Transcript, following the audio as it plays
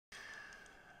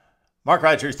Mark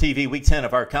Rogers TV, Week 10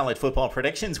 of our college football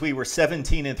predictions. We were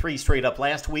 17-3 straight up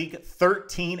last week,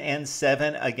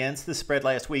 13-7 against the spread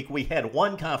last week. We had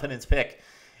one confidence pick,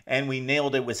 and we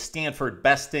nailed it with Stanford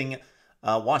besting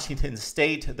Washington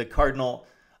State. The Cardinal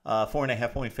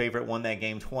 4.5-point favorite won that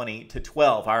game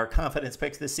 20-12. Our confidence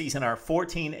picks this season are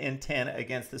 14-10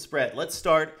 against the spread. Let's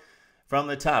start from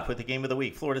the top with the game of the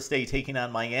week. Florida State taking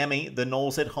on Miami. The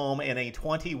Noles at home in a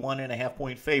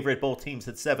 21.5-point favorite. Both teams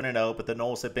at 7-0, but the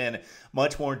Noles have been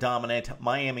much more dominant.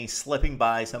 Miami slipping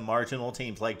by some marginal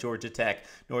teams like Georgia Tech,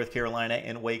 North Carolina,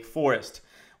 and Wake Forest.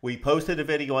 We posted a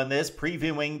video on this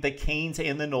previewing the Canes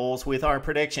and the Noles with our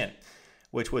prediction,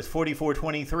 which was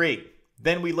 44-23.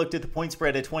 Then we looked at the point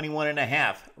spread at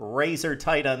 21.5. Razor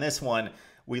tight on this one.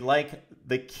 We like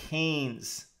the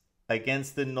Canes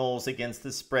against the Noles against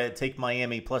the spread. Take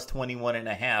Miami plus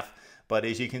 21.5. But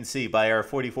as you can see by our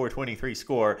 44-23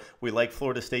 score, we like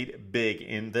Florida State big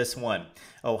in this one.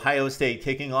 Ohio State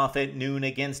kicking off at noon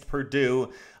against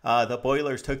Purdue. The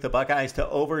Boilers took the Buckeyes to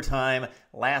overtime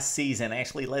last season.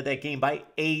 Actually led that game by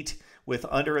 8 with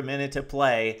under a minute to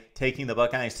play, taking the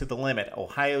Buckeyes to the limit.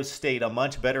 Ohio State, a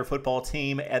much better football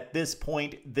team at this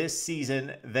point this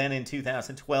season than in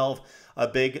 2012. A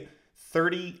big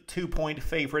 32-point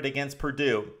favorite against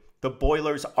Purdue. The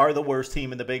Boilers are the worst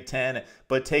team in the Big Ten,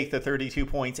 but take the 32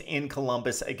 points in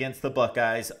Columbus against the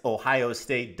Buckeyes. Ohio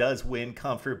State does win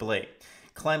comfortably.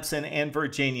 Clemson and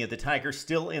Virginia, the Tigers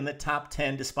still in the top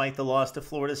 10 despite the loss to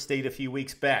Florida State a few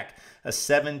weeks back. A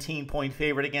 17-point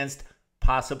favorite against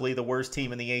possibly the worst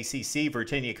team in the ACC.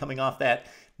 Virginia coming off that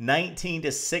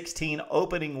 19-16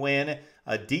 opening win.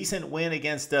 A decent win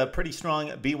against a pretty strong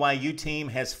BYU team,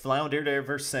 has floundered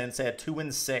ever since at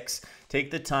 2-6. Take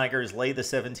the Tigers, lay the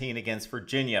 17 against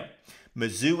Virginia.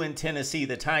 Mizzou and Tennessee,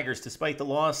 the Tigers, despite the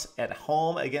loss at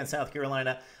home against South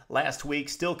Carolina last week,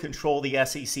 still control the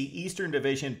SEC Eastern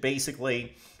Division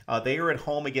basically. They are at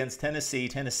home against Tennessee.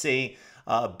 Tennessee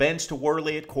benched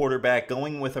Worley at quarterback,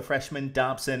 going with a freshman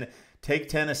Dobson. Take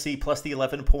Tennessee plus the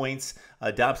 11 points.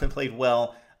 Dobson played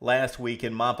well last week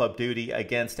in mop-up duty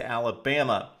against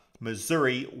Alabama.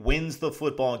 Missouri wins the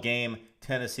football game,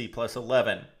 Tennessee plus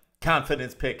 11.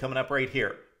 Confidence pick coming up right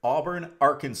here.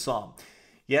 Auburn-Arkansas.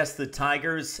 Yes, the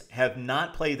Tigers have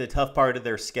not played the tough part of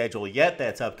their schedule yet.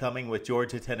 That's upcoming with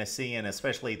Georgia, Tennessee, and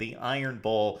especially the Iron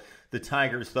Bowl. The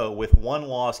Tigers, though, with one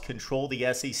loss, control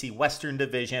the SEC Western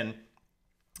Division.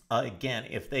 Again,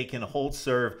 if they can hold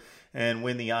serve and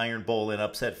win the Iron Bowl in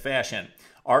upset fashion.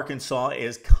 Arkansas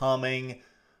is coming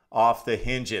off the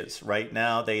hinges right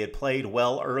now. They had played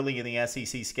well early in the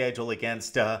SEC schedule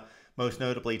against most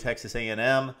notably Texas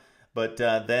A&M, but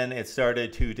then it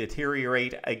started to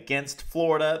deteriorate against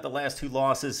Florida. The last two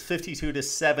losses,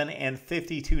 52-7 and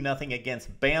 52-0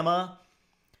 against Bama.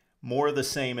 More of the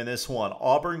same in this one.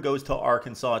 Auburn goes to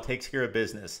Arkansas, takes care of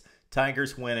business.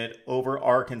 Tigers win it over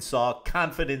Arkansas.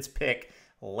 Confidence pick,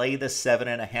 lay the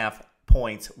 7.5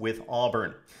 points with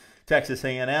Auburn. Texas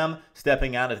A&M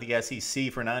stepping out of the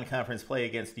SEC for non-conference play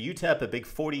against UTEP, a big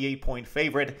 48-point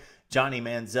favorite. Johnny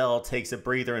Manziel takes a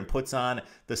breather and puts on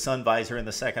the sun visor in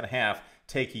the second half.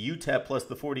 Take UTEP plus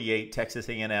the 48. Texas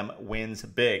A&M wins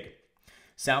big.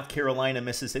 South Carolina,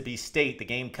 Mississippi State, the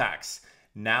Gamecocks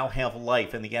now have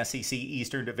life in the SEC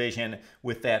Eastern Division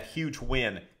with that huge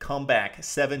win. Comeback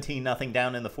 17-0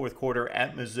 down in the fourth quarter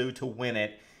at Mizzou to win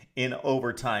it in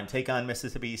overtime. Take on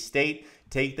Mississippi State.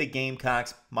 Take the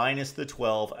Gamecocks minus the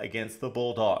 12 against the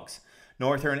Bulldogs.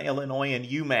 Northern Illinois and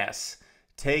UMass.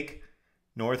 Take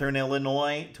Northern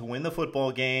Illinois to win the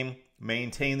football game,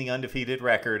 maintain the undefeated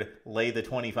record, lay the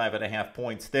 25.5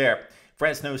 points there.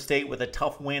 Fresno State with a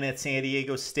tough win at San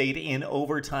Diego State in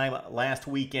overtime last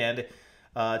weekend.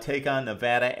 Take on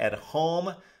Nevada at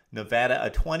home. Nevada, a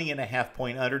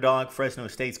 20.5-point underdog. Fresno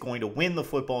State's going to win the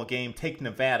football game. Take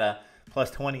Nevada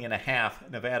plus 20.5.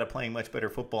 Nevada playing much better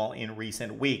football in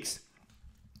recent weeks.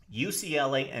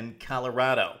 UCLA and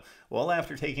Colorado. Well,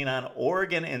 after taking on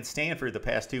Oregon and Stanford the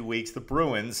past 2 weeks, the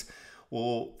Bruins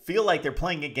will feel like they're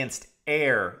playing against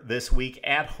air this week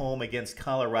at home against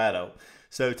Colorado.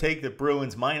 So take the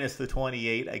Bruins minus the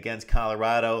 28 against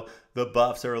Colorado. The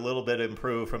Buffs are a little bit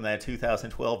improved from that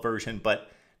 2012 version,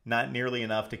 but not nearly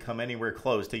enough to come anywhere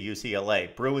close to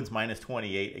UCLA. Bruins minus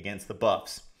 28 against the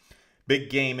Buffs. Big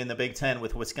game in the Big Ten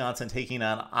with Wisconsin taking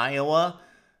on Iowa.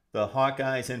 The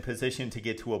Hawkeyes in position to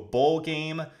get to a bowl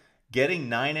game, getting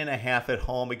 9.5 at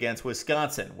home against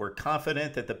Wisconsin. We're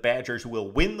confident that the Badgers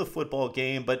will win the football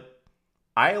game, but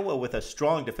Iowa with a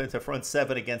strong defensive front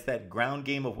seven against that ground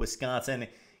game of Wisconsin.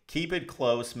 Keep it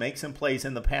close, make some plays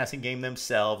in the passing game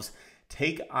themselves.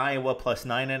 Take Iowa plus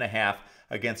 9.5.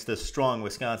 against a strong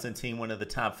Wisconsin team, one of the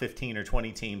top 15 or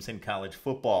 20 teams in college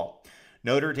football.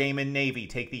 Notre Dame and Navy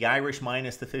take the Irish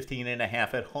minus the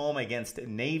 15.5 at home against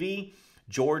Navy.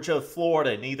 Georgia,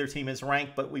 Florida. Neither team is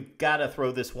ranked, but we've got to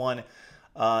throw this one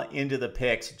into the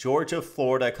picks. Georgia,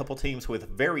 Florida, a couple teams with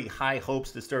very high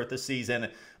hopes to start the season.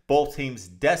 Both teams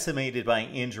decimated by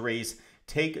injuries.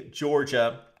 Take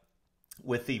Georgia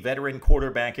with the veteran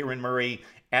quarterback Aaron Murray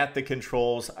at the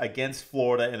controls against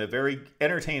Florida in a very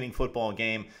entertaining football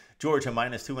game. Georgia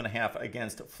minus 2.5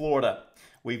 against Florida.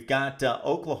 We've got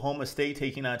Oklahoma State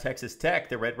taking on Texas Tech.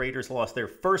 The Red Raiders lost their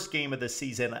first game of the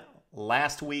season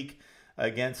last week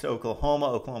against Oklahoma.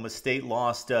 Oklahoma State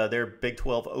lost their Big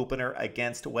 12 opener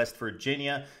against West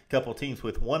Virginia. A couple teams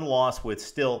with one loss with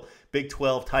still Big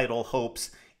 12 title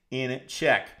hopes in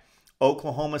check.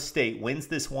 Oklahoma State wins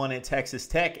this one at Texas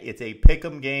Tech. It's a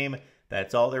pick'em game.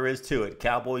 That's all there is to it.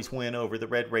 Cowboys win over the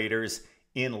Red Raiders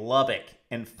in Lubbock.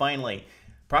 And finally,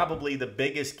 probably the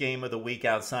biggest game of the week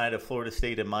outside of Florida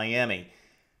State and Miami.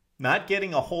 Not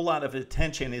getting a whole lot of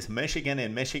attention is Michigan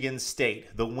and Michigan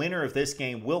State. The winner of this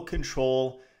game will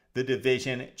control the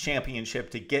division championship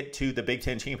to get to the Big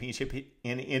Ten championship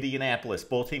in Indianapolis.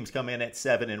 Both teams come in at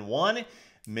 7-1.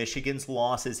 Michigan's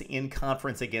losses in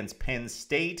conference against Penn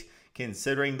State,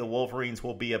 considering the Wolverines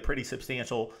will be a pretty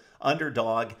substantial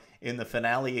underdog in the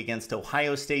finale against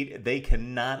Ohio State. They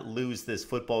cannot lose this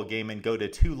football game and go to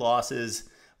 2 losses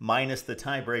minus the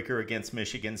tiebreaker against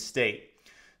Michigan State.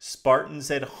 Spartans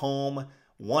at home,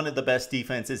 one of the best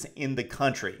defenses in the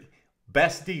country.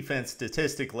 Best defense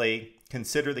statistically,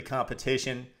 consider the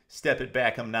competition, step it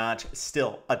back a notch.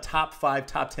 Still a top 5,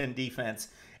 top 10 defense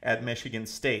at Michigan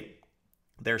State.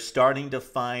 They're starting to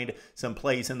find some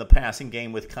plays in the passing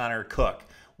game with Connor Cook.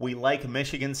 We like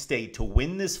Michigan State to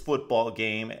win this football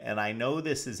game, and I know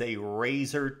this is a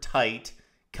razor-tight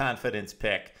confidence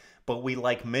pick, but we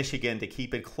like Michigan to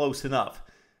keep it close enough.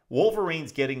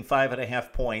 Wolverines getting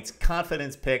 5.5 points.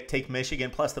 Confidence pick, take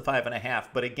Michigan plus the 5.5.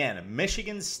 But again,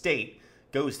 Michigan State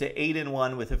goes to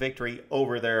 8-1 with a victory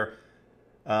over their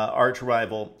arch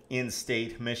rival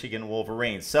in-state Michigan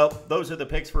Wolverines. So those are the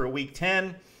picks for Week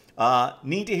 10.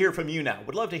 Need to hear from you now.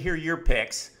 Would love to hear your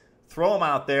picks. Throw them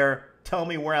out there. Tell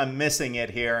me where I'm missing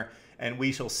it here. And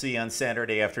we shall see on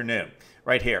Saturday afternoon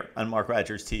right here on Mark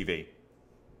Rogers TV.